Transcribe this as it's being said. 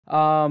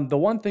The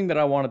one thing that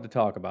I wanted to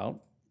talk about,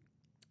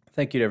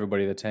 thank you to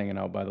everybody that's hanging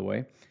out, by the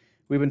way.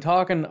 We've been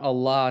talking a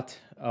lot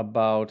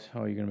about,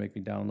 oh, you're going to make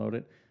me download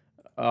it.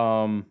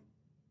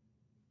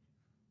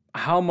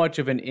 How much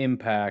of an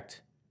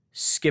impact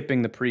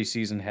skipping the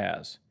preseason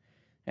has.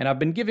 And I've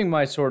been giving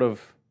my sort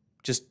of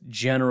just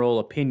general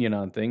opinion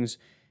on things.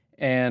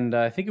 And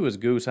I think it was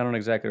Goose, I don't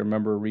exactly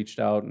remember, reached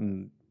out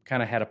and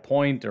kind of had a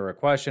point or a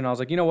question. I was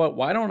like, you know what?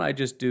 Why don't I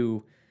just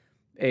do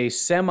a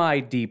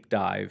semi-deep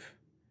dive?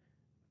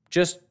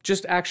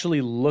 Just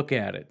actually look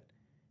at it.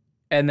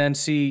 And then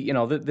see,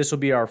 this will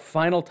be our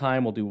final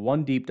time. We'll do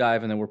one deep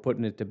dive and then we're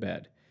putting it to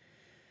bed.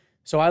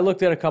 So I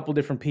looked at a couple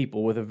different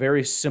people with a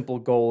very simple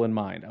goal in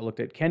mind. I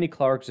looked at Kenny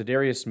Clark,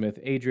 Zadarius Smith,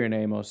 Adrian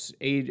Amos,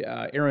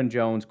 Aaron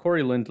Jones,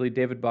 Corey Lindley,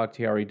 David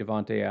Bakhtiari,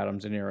 Devontae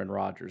Adams, and Aaron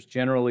Rodgers.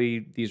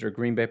 Generally, these are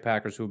Green Bay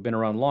Packers who have been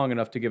around long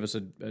enough to give us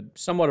a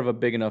somewhat of a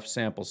big enough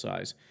sample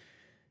size.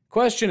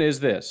 Question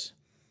is this.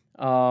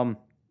 In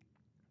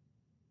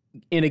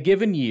a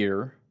given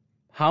year,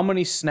 how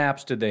many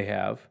snaps did they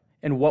have,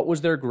 and what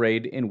was their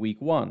grade in week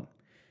one?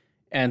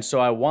 And so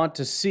I want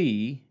to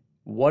see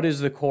what is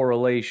the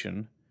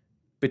correlation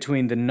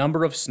between the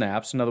number of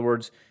snaps. In other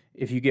words,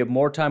 if you get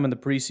more time in the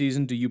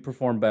preseason, do you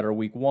perform better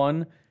week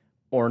one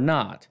or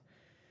not?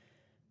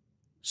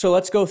 So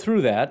let's go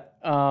through that,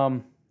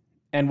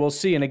 and we'll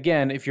see. And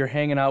again, if you're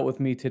hanging out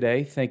with me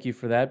today, thank you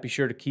for that. Be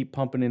sure to keep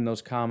pumping in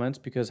those comments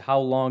because how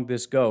long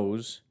this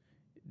goes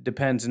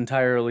depends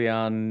entirely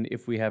on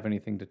if we have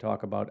anything to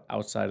talk about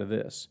outside of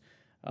this.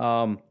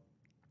 But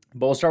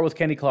we'll start with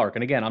Kenny Clark.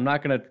 And again, I'm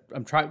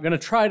gonna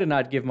try to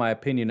not give my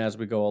opinion as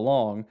we go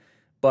along,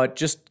 but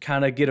just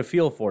kind of get a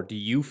feel for it. Do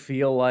you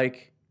feel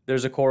like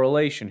there's a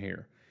correlation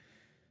here?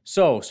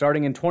 So,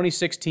 starting in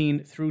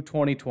 2016 through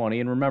 2020,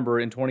 and remember,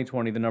 in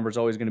 2020, the number's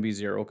always going to be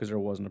 0 because there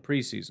wasn't a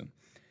preseason.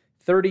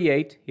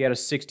 38, he had a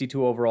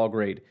 62 overall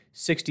grade.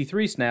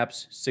 63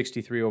 snaps,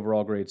 63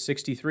 overall grade.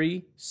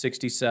 63,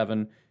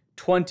 67,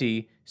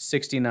 20,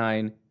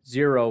 69,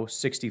 0,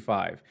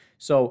 65.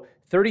 So,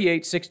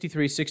 38,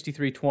 63,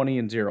 63, 20,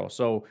 and 0.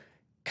 So,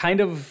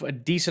 kind of a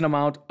decent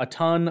amount, a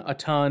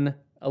ton,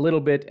 a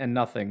little bit, and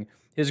nothing.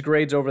 His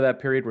grades over that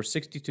period were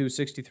 62,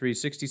 63,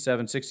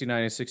 67,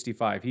 69, and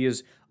 65. He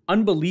is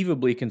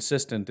unbelievably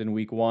consistent in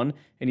week one,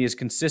 and he is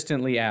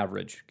consistently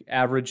average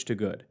to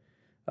good.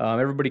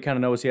 Everybody kind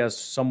of knows he has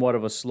somewhat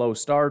of a slow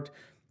start,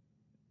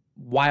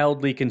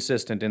 wildly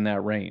consistent in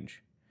that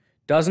range.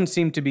 Doesn't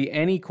seem to be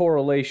any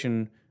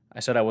correlation.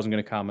 I said I wasn't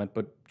going to comment,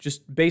 but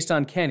just based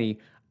on Kenny,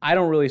 I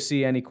don't really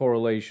see any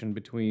correlation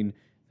between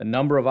the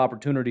number of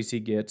opportunities he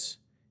gets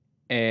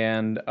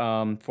and,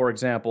 for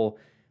example,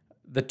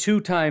 the two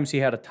times he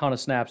had a ton of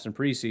snaps in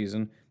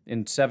preseason,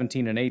 in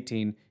 17 and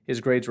 18,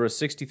 his grades were a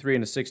 63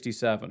 and a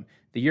 67.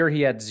 The year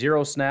he had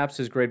 0 snaps,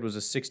 his grade was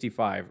a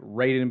 65,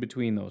 right in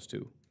between those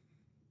two.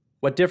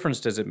 What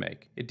difference does it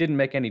make? It didn't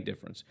make any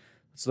difference.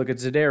 Let's look at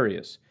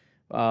Zadarius.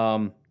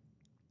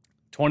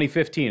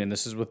 2015, and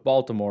this is with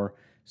Baltimore.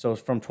 So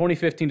from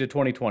 2015 to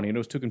 2020, and it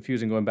was too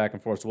confusing going back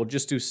and forth, so we'll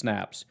just do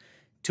snaps.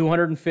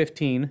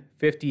 215,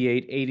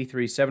 58,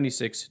 83,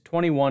 76,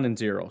 21, and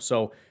 0.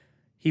 So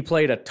he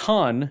played a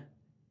ton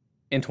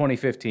in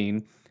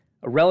 2015,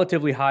 a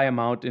relatively high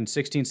amount in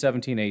 16,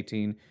 17,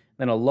 18,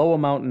 then a low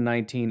amount in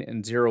 19,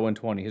 and 0 in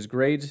 20. His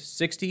grades,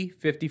 60,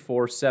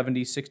 54,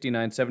 70,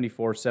 69,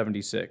 74,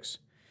 76.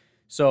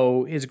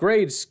 So his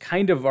grades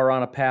kind of are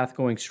on a path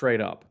going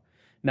straight up.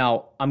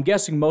 Now, I'm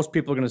guessing most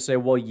people are going to say,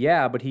 well,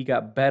 yeah, but he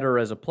got better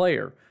as a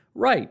player.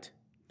 Right.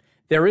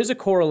 There is a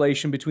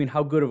correlation between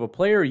how good of a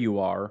player you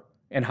are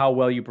and how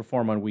well you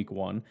perform on week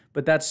one,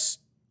 but that's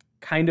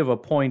kind of a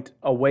point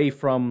away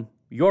from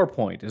your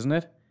point, isn't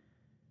it?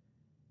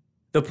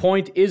 The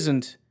point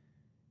isn't,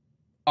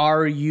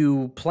 are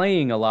you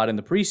playing a lot in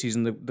the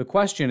preseason? The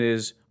question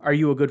is, are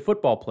you a good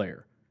football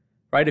player?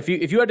 Right? If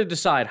you had to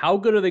decide, how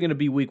good are they going to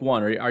be week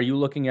one? Are you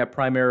looking at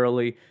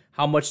primarily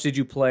how much did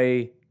you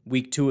play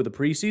week 2 of the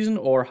preseason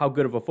or how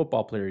good of a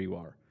football player you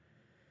are?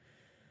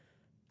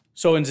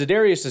 So in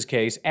Zadarius'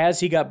 case,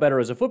 as he got better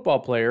as a football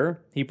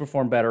player, he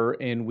performed better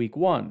in week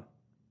 1,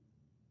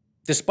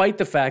 despite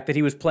the fact that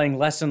he was playing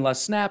less and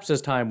less snaps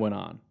as time went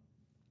on.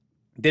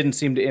 Didn't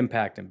seem to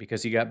impact him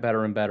because he got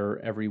better and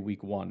better every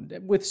week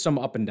 1, with some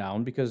up and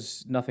down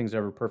because nothing's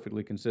ever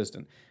perfectly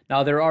consistent.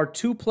 Now, there are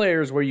 2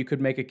 players where you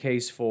could make a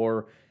case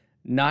for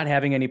not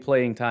having any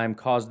playing time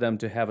caused them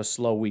to have a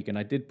slow week, and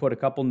I did put a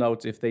couple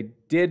notes. If they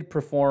did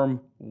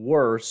perform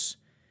worse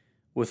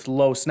with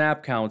low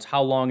snap counts,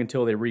 how long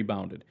until they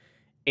rebounded?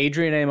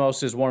 Adrian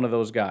Amos is one of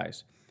those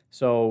guys.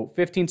 So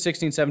 15,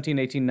 16, 17,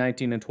 18,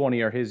 19, and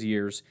 20 are his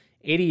years.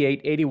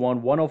 88,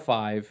 81,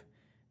 105,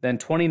 then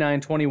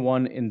 29,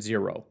 21, and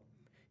 0.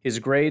 His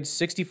grades,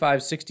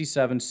 65,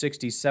 67,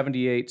 60,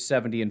 78,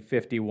 70, and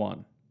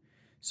 51.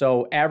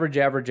 So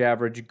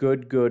average,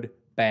 good,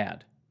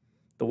 bad.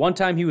 The one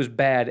time he was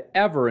bad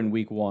ever in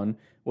week 1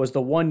 was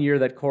the 1 year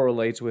that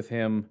correlates with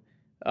him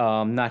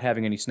not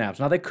having any snaps.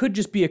 Now, that could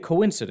just be a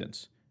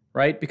coincidence,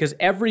 right? Because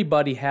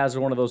everybody has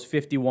one of those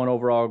 51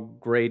 overall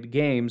grade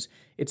games.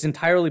 It's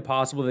entirely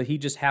possible that he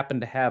just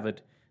happened to have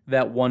it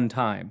that one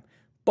time.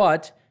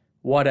 But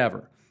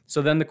whatever.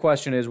 So then the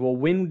question is, well,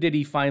 when did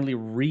he finally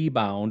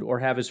rebound or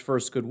have his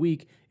first good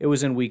week? It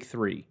was in week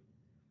 3.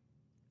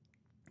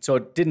 So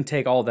it didn't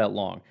take all that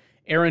long.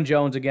 Aaron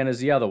Jones, again, is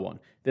the other one.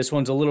 This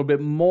one's a little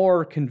bit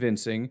more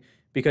convincing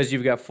because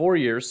you've got 4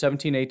 years,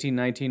 17, 18,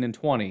 19, and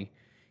 20.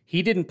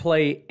 He didn't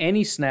play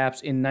any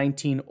snaps in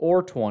 19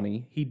 or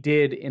 20. He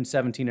did in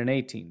 17 and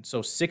 18.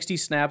 So 60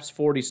 snaps,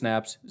 40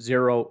 snaps,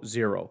 0,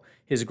 0.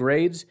 His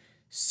grades,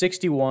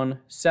 61,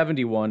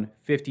 71,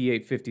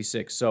 58,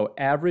 56. So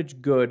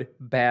average, good,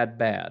 bad,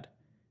 bad.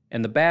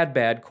 And the bad,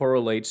 bad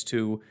correlates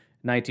to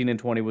 19 and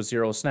 20 with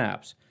 0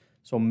 snaps.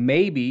 So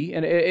maybe,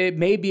 and it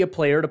may be a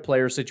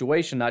player-to-player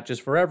situation, not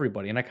just for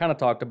everybody. And I kind of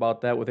talked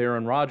about that with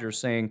Aaron Rodgers,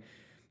 saying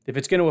if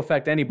it's going to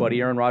affect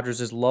anybody, Aaron Rodgers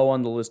is low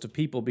on the list of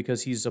people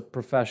because he's a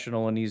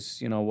professional and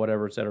he's,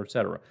 whatever, et cetera, et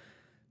cetera.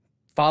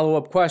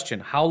 Follow-up question,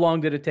 how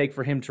long did it take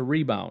for him to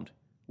rebound?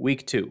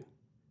 Week 2.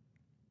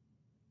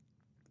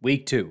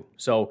 Week 2.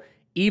 So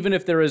even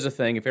if there is a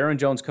thing, if Aaron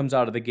Jones comes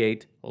out of the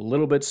gate a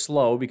little bit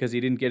slow because he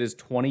didn't get his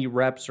 20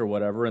 reps or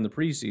whatever in the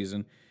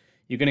preseason,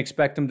 you can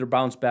expect him to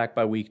bounce back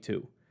by week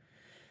 2.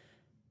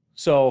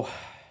 So,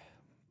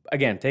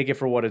 again, take it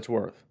for what it's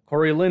worth.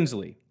 Corey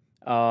Linsley,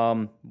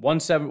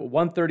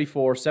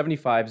 134,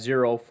 75,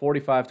 0,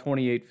 45,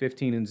 28,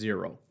 15, and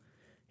 0.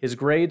 His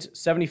grades,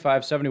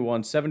 75,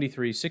 71,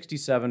 73,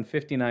 67,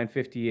 59,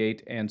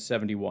 58, and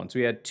 71. So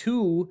he had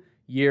 2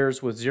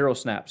 years with 0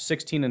 snaps,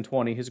 16 and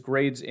 20. His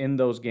grades in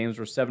those games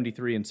were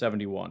 73 and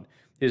 71.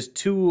 His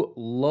 2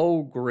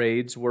 low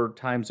grades were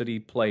times that he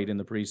played in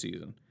the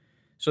preseason.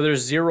 So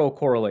there's 0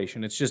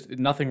 correlation. It's just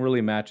nothing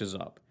really matches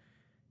up.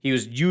 He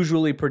was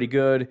usually pretty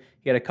good.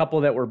 He had a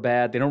couple that were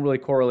bad. They don't really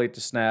correlate to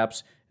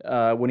snaps.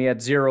 When he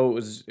had 0,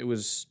 it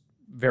was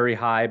very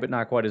high, but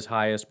not quite his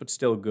highest, but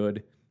still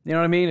good. You know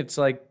what I mean? It's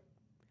like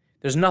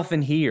there's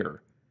nothing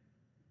here.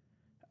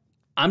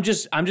 I'm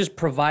just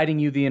providing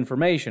you the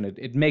information.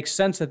 It makes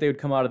sense that they would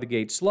come out of the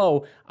gate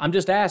slow. I'm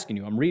just asking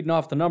you. I'm reading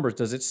off the numbers.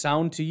 Does it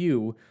sound to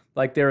you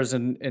like there is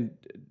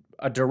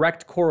a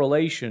direct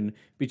correlation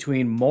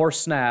between more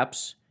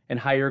snaps and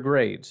higher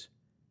grades?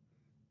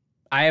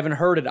 I haven't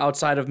heard it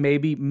outside of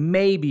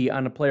maybe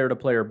on a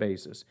player-to-player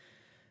basis.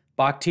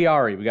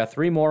 Bakhtiari, we got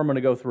 3 more. I'm going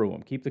to go through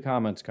them. Keep the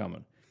comments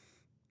coming.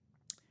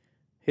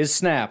 His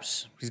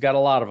snaps, he's got a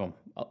lot of them.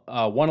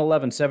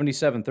 111,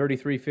 77,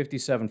 33,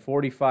 57,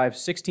 45,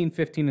 16,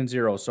 15, and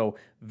 0. So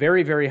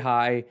very, very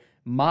high.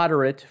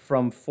 Moderate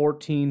from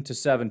 14 to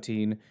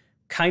 17.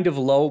 Kind of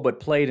low, but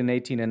played in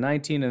 18 and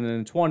 19. And then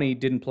in 20,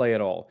 didn't play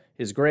at all.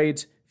 His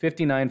grades,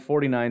 59,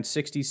 49,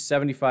 60,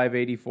 75,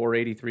 84,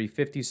 83,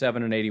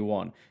 57, and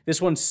 81.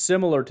 This one's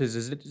similar to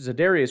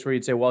Za'Darius, where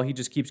you'd say, well, he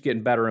just keeps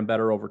getting better and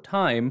better over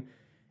time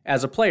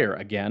as a player.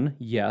 Again,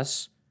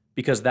 yes,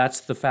 because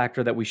that's the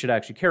factor that we should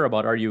actually care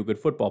about. Are you a good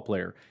football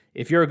player?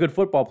 If you're a good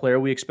football player,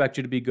 we expect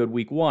you to be good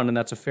week 1, and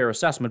that's a fair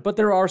assessment. But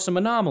there are some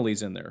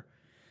anomalies in there.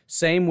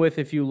 Same with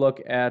if you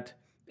look at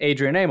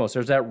Adrian Amos.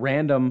 There's that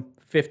random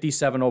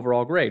 57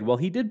 overall grade. Well,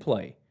 he did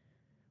play.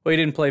 Well, he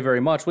didn't play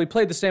very much. Well, he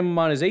played the same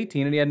amount as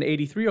 18, and he had an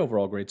 83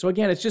 overall grade. So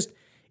again, it's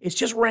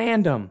just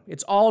random.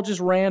 It's all just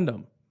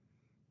random.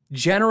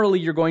 Generally,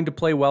 you're going to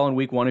play well in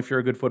week 1 if you're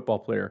a good football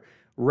player.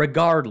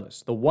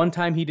 Regardless, the one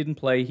time he didn't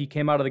play, he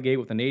came out of the gate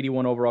with an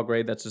 81 overall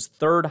grade. That's his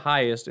 3rd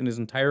highest in his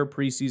entire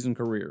preseason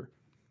career.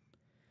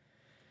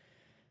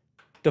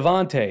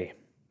 Devontae,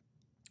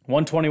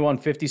 121,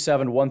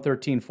 57,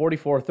 113,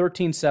 44,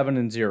 13, 7,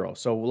 and 0.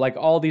 So like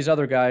all these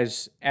other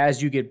guys,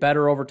 as you get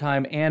better over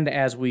time and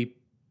as we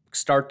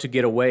start to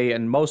get away,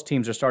 and most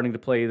teams are starting to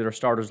play their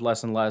starters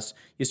less and less,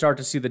 you start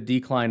to see the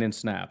decline in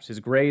snaps. His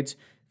grades,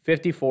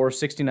 54,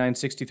 69,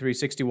 63,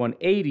 61,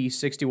 80,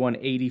 61,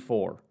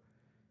 84.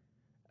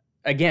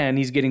 Again,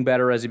 he's getting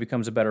better as he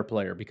becomes a better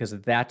player because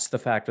that's the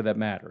factor that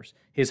matters.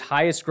 His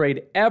highest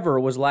grade ever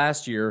was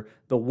last year,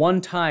 the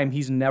one time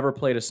he's never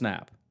played a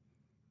snap.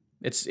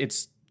 It's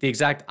the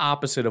exact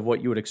opposite of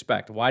what you would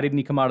expect. Why didn't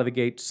he come out of the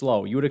gate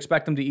slow? You would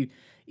expect him to,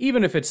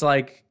 even if it's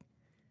like,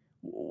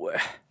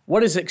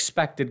 what is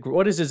expected?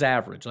 What is his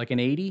average? Like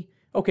an 80?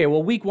 Okay,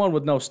 well, week 1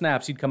 with no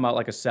snaps, he'd come out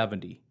like a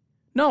 70.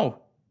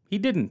 No, he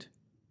didn't.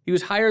 He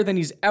was higher than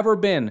he's ever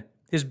been.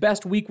 His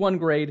best week 1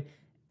 grade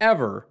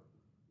ever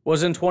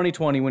was in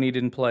 2020 when he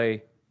didn't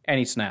play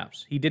any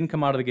snaps. He didn't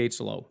come out of the gate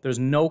slow. There's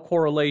no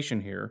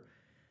correlation here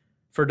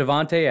for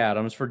Davante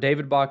Adams, for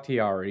David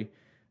Bakhtiari,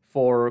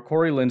 for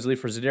Corey Linsley,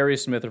 for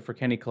Za'Darius Smith, or for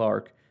Kenny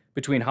Clark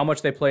between how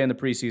much they play in the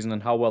preseason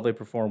and how well they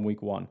perform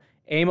week 1.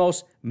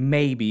 Amos,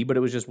 maybe, but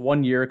it was just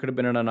 1 year. It could have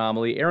been an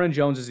anomaly. Aaron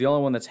Jones is the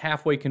only one that's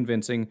halfway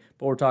convincing,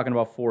 but we're talking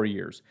about 4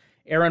 years.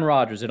 Aaron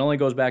Rodgers, it only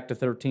goes back to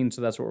 13,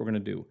 so that's what we're going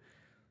to do.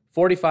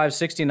 45,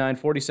 69,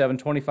 47,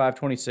 25,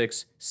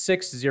 26,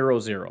 6, 0,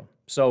 0.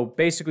 So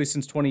basically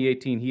since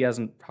 2018, he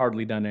hasn't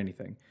hardly done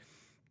anything.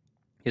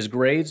 His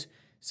grades,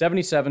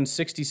 77,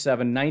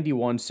 67,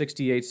 91,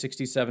 68,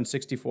 67,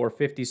 64,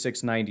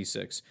 56,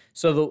 96.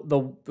 So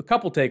the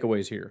couple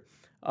takeaways here.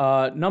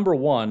 Number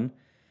one,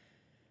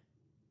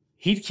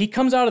 he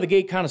comes out of the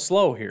gate kind of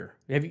slow here.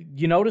 Have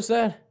you noticed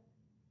that?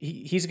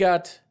 he's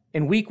got,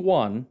 in week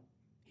one,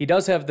 he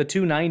does have the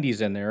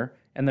 290s in there,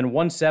 and then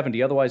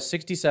 170, otherwise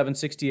 67,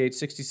 68,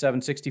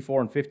 67,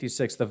 64, and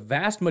 56. The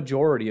vast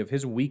majority of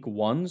his week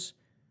ones,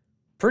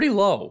 pretty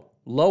low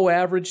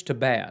average to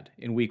bad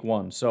in week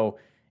one. So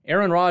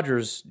Aaron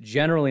Rodgers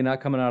generally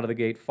not coming out of the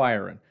gate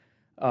firing.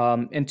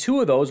 And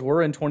two of those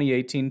were in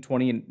 2018,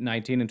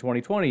 2019, and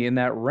 2020 in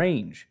that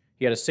range.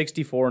 He had a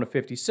 64 and a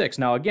 56.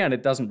 Now, again,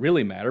 it doesn't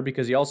really matter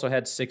because he also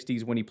had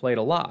 60s when he played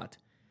a lot.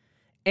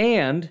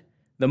 And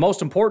the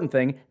most important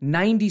thing,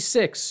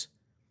 96.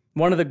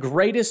 One of the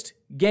greatest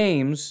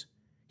games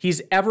he's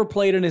ever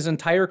played in his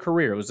entire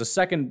career. It was the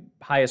second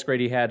highest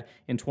grade he had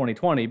in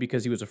 2020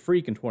 because he was a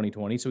freak in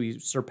 2020, so he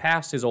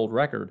surpassed his old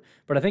record.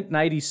 But I think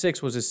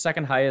 96 was his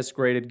second highest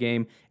graded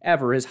game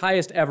ever, his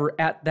highest ever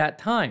at that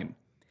time.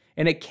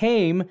 And it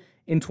came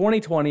in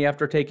 2020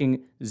 after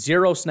taking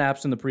 0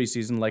 snaps in the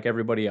preseason like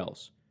everybody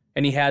else.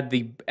 And he had,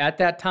 at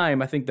that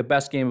time, I think the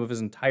best game of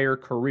his entire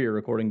career,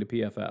 according to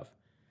PFF.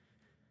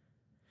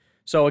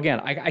 So again,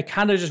 I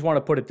kind of just want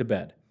to put it to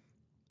bed.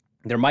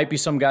 There might be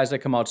some guys that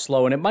come out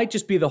slow, and it might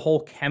just be the whole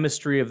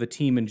chemistry of the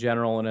team in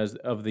general and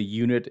of the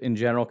unit in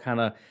general, kind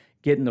of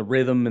getting the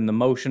rhythm and the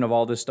motion of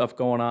all this stuff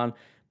going on.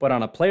 But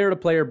on a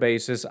player-to-player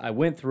basis, I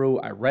went through,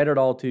 I read it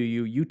all to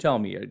you. You tell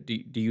me,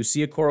 do you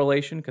see a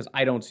correlation? Because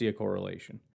I don't see a correlation.